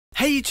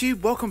Hey YouTube,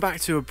 welcome back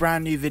to a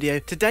brand new video.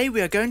 Today we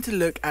are going to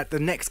look at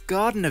the next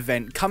garden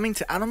event coming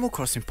to Animal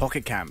Crossing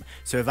Pocket Camp.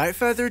 So without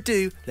further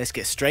ado, let's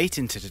get straight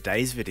into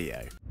today's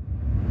video.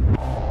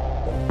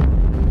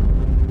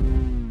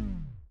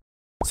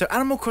 So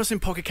Animal Crossing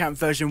Pocket Camp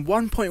version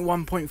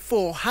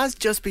 1.1.4 has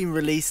just been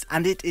released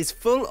and it is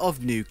full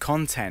of new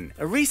content.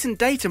 A recent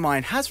data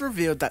mine has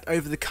revealed that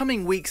over the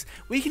coming weeks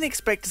we can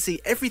expect to see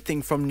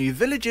everything from new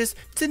villages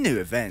to new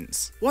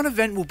events. One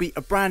event will be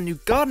a brand new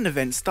garden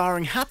event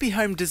starring Happy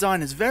Home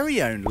Designer's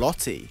very own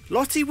Lottie.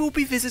 Lottie will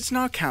be visiting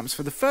our camps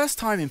for the first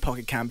time in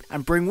Pocket Camp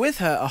and bring with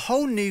her a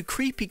whole new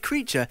creepy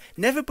creature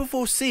never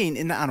before seen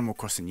in the Animal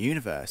Crossing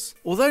universe.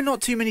 Although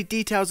not too many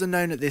details are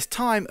known at this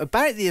time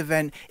about the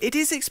event, it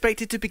is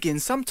expected to begin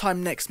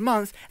sometime next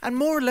month and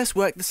more or less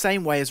work the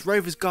same way as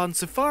Rovers Garden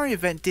Safari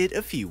event did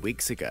a few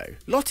weeks ago.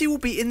 Lottie will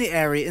be in the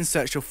area in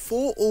search of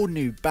 4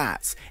 all-new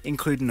bats,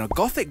 including a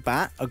Gothic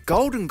bat, a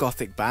Golden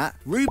Gothic bat,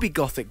 Ruby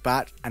Gothic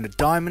bat, and a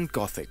Diamond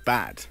Gothic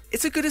bat.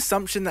 It's a good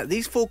assumption that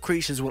these 4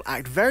 creatures will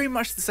act very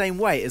much the same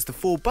way as the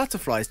 4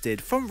 butterflies did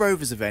from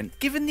Rovers event,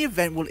 given the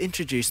event will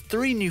introduce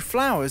 3 new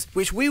flowers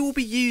which we will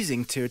be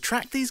using to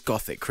attract these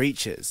Gothic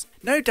creatures.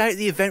 No doubt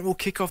the event will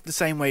kick off the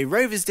same way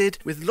Rovers did,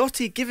 with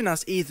Lottie giving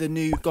us either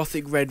new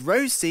Gothic Red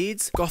Rose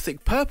Seeds,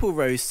 Gothic Purple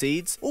Rose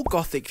Seeds, or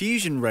Gothic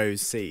Fusion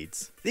Rose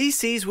Seeds. These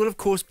seeds will of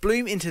course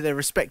bloom into their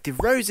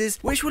respective roses,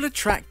 which will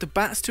attract the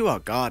bats to our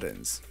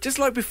gardens. Just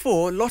like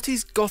before,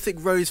 Lottie's Gothic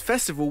Rose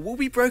Festival will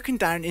be broken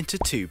down into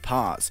 2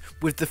 parts,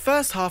 with the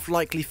first half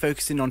likely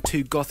focusing on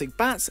 2 Gothic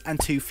bats and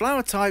 2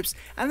 flower types,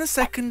 and the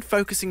second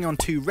focusing on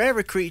 2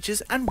 rarer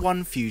creatures and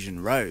 1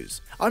 fusion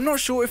rose. I'm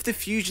not sure if the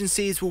fusion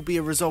seeds will be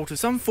a result of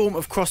some form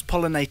of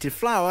cross-pollinated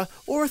flower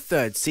or a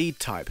 3rd seed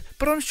type,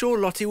 but I'm sure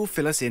Lottie will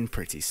fill us in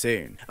pretty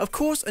soon. Of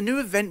course, a new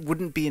event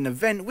wouldn't be an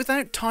event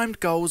without timed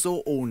goals or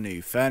all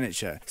new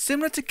furniture.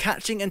 Similar to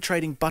catching and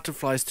trading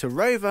butterflies to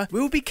Rover, we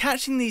will be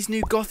catching these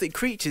new Gothic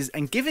creatures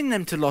and giving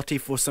them to Lottie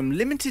for some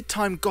limited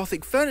time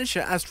Gothic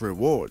furniture as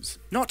rewards.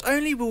 Not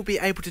only will we be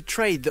able to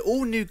trade the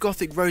all new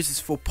Gothic roses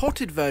for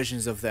potted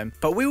versions of them,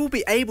 but we will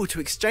be able to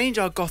exchange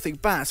our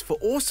Gothic bats for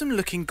awesome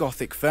looking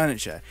Gothic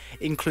furniture,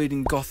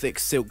 including Gothic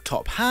silk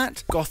top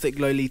hat, Gothic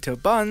Lolita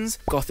buns,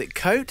 Gothic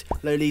coat,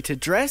 Lolita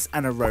dress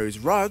and a rose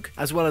rug,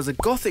 as well as a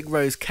Gothic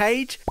rose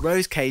cage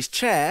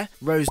chair,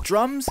 rose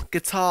drums,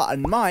 guitar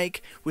and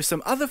mic, with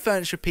some other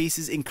furniture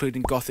pieces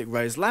including Gothic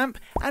rose lamp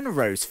and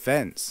rose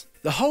fence.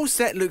 The whole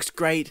set looks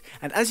great,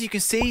 and as you can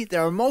see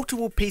there are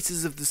multiple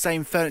pieces of the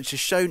same furniture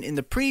shown in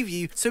the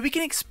preview, so we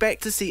can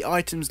expect to see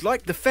items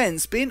like the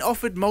fence being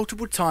offered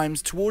multiple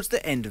times towards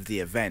the end of the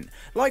event,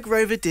 like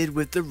Rover did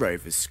with the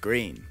Rovers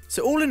screen.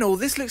 So all in all,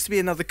 this looks to be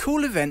another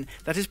cool event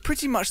that is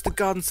pretty much the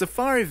Garden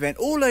Safari event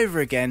all over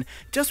again,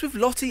 just with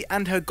Lottie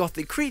and her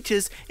Gothic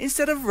creatures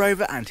instead of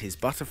Rover and his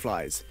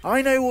butterflies.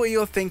 I know what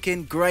you're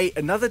thinking, great,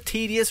 another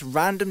tedious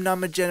random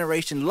number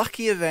generation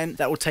lucky event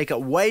that will take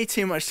up way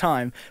too much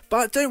time,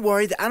 but don't worry,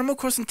 the Animal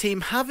Crossing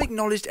team have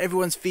acknowledged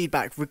everyone's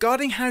feedback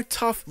regarding how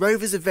tough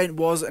Rover's event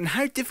was and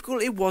how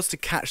difficult it was to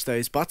catch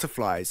those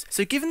butterflies.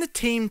 So given the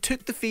team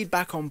took the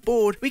feedback on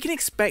board, we can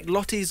expect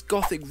Lottie's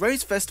Gothic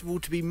Rose Festival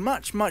to be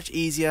much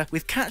easier,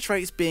 with catch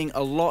rates being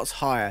a lot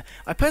higher.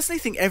 I personally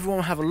think everyone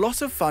will have a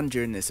lot of fun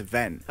during this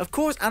event. Of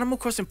course, Animal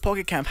Crossing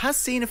Pocket Camp has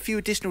seen a few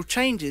additional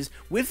changes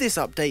with this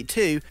update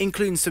too,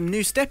 including some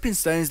new stepping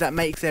stones that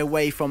make their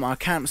way from our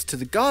camps to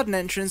the garden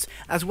entrance,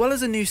 as well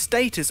as a new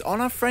status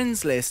on our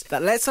friends list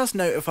that lets us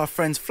know if our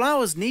friends'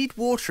 flowers need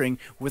watering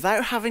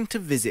without having to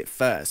visit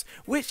first,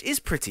 which is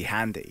pretty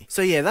handy.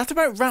 So yeah, that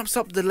about wraps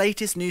up the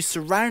latest news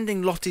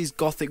surrounding Lottie's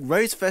Gothic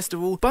Rose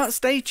Festival, but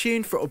stay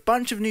tuned for a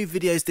bunch of new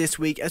videos this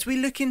week as we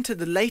look into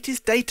the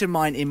latest data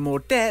mine in more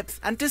depth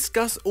and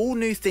discuss all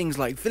new things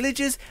like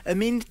villages,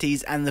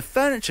 amenities and the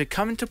furniture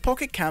coming to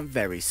Pocket Camp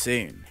very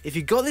soon. If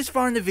you got this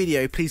far in the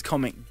video, please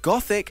comment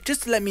Gothic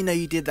just to let me know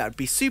you did. That would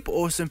be super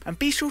awesome, and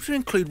be sure to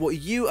include what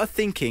you are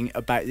thinking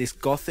about this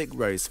Gothic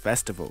Rose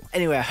Festival.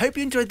 Anyway, I hope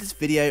you enjoyed this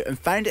video and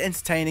found it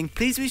entertaining.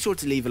 Please be sure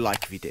to leave a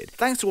like if you did.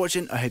 Thanks for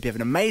watching, I hope you have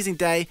an amazing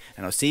day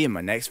and I'll see you in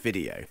my next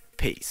video.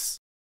 Peace.